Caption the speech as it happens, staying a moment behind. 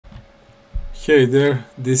Hey there,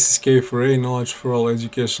 this is K4A, Knowledge for All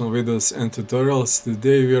educational videos and tutorials.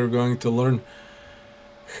 Today we are going to learn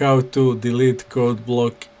how to delete code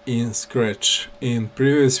block in Scratch. In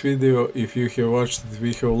previous video, if you have watched it,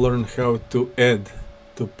 we have learned how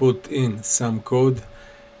to put in some code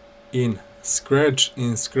in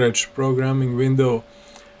Scratch programming window,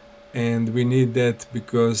 and we need that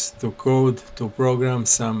because to program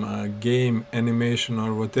some game, animation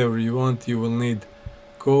or whatever you want, you will need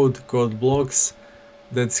code blocks.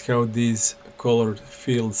 That's how these colored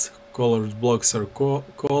blocks are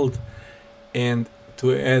called. And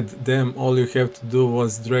to add them, all you have to do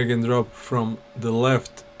was drag and drop from the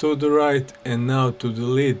left to the right, and now to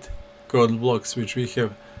delete code blocks which we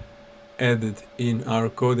have added in our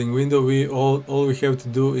coding window, all we have to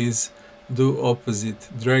do is do opposite,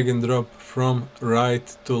 drag and drop from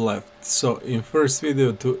right to left. So in first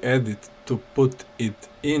video, to edit, to put it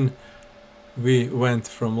in, we went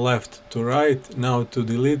from left to right. Now to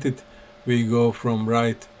delete it, we go from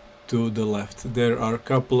right to the left. There are a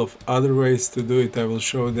couple of other ways to do it. I will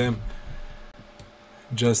show them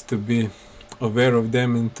just to be aware of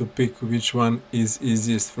them and to pick which one is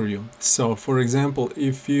easiest for you. So for example,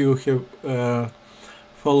 if you have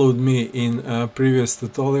followed me in a previous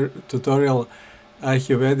tutorial, I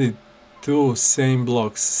have added two same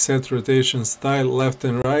blocks, set rotation style left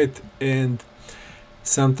and right, and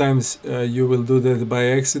sometimes you will do that by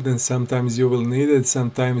accident, sometimes you will need it,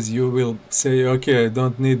 sometimes you will say, okay, I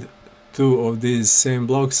don't need two of these same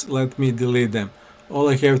blocks, let me delete them. All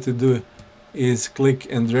I have to do is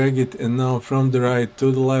click and drag it, and now from the right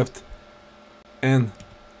to the left, and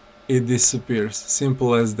it disappears.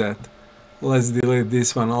 Simple as that. Let's delete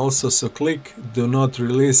this one also. So click, do not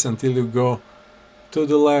release until you go to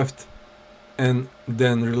the left, and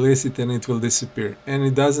then release it, and it will disappear. And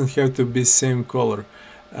it doesn't have to be same color.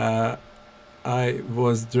 I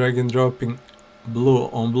was drag and dropping blue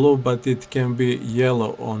on blue, but it can be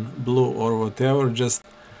yellow on blue or whatever. Just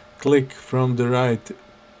click from the right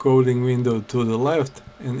coding window to the left,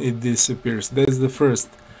 and it disappears. That's the first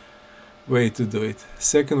way to do it.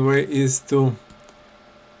 Second way is to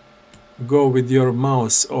go with your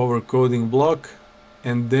mouse over coding block,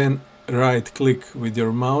 and then right click with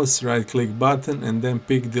your mouse, right click button, and then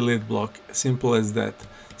pick delete block. Simple as that.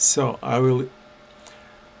 So I will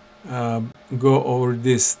go over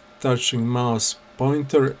this touching mouse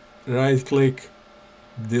pointer, right click,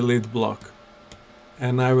 delete block,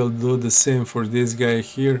 and I will do the same for this guy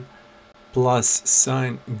here, plus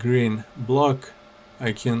sign green block.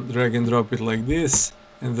 I can drag and drop it like this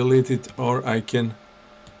and delete it, or I can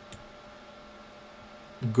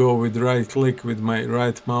go with right click with my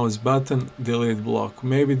right mouse button, delete block.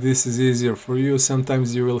 Maybe this is easier for you.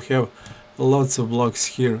 Sometimes you will have lots of blocks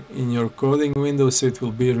here in your coding window, so it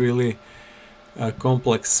will be really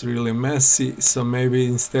complex, really messy. So maybe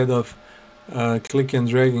instead of click and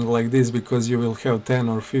dragging like this, because you will have 10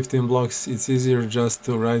 or 15 blocks, it's easier just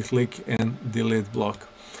to right click and delete block.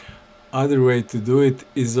 Other way to do it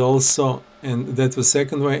is also, and that was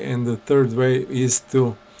second way, and the third way is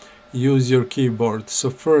to use your keyboard. So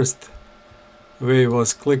first way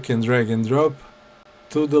was click and drag and drop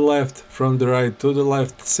to the left, from the right to the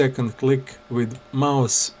left. Second, click with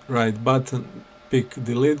mouse right button, pick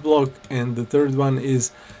delete block, and the third one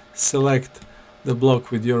is select the block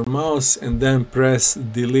with your mouse and then press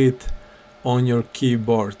delete on your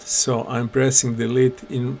keyboard. So I'm pressing delete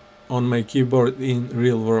on my keyboard in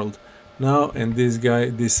real world now, and this guy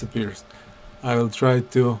disappears. I will try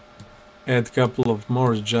to add a couple of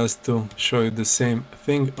more just to show you the same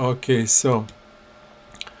thing. Okay, so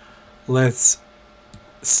let's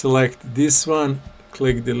select this one,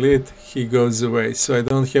 click delete, he goes away. So I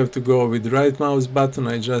don't have to go with right mouse button,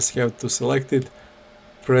 I just have to select it,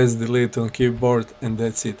 press delete on keyboard, and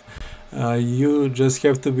that's it. You just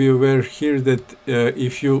have to be aware here that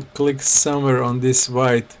if you click somewhere on this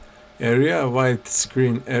white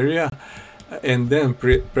screen area, and then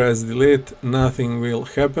press delete, nothing will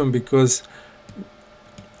happen, because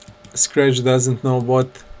Scratch doesn't know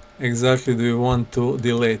what exactly do you want to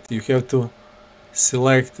delete. You have to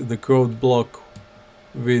select the code block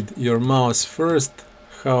with your mouse first,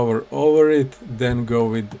 hover over it, then go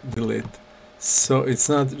with delete. So it's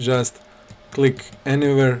not just click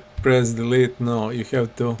anywhere, press delete. No, you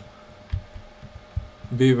have to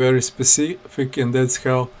be very specific, and that's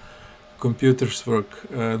how computers work.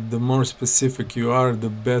 The more specific you are, the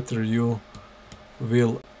better you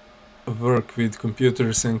will work with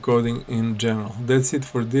computers and coding in general. That's it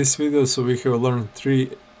for this video. So we have learned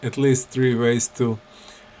at least three ways to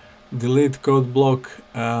delete code block: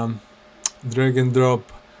 drag and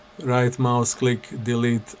drop, right mouse click,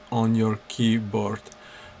 delete on your keyboard.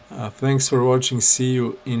 Thanks for watching. See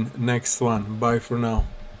you in next one. Bye for now.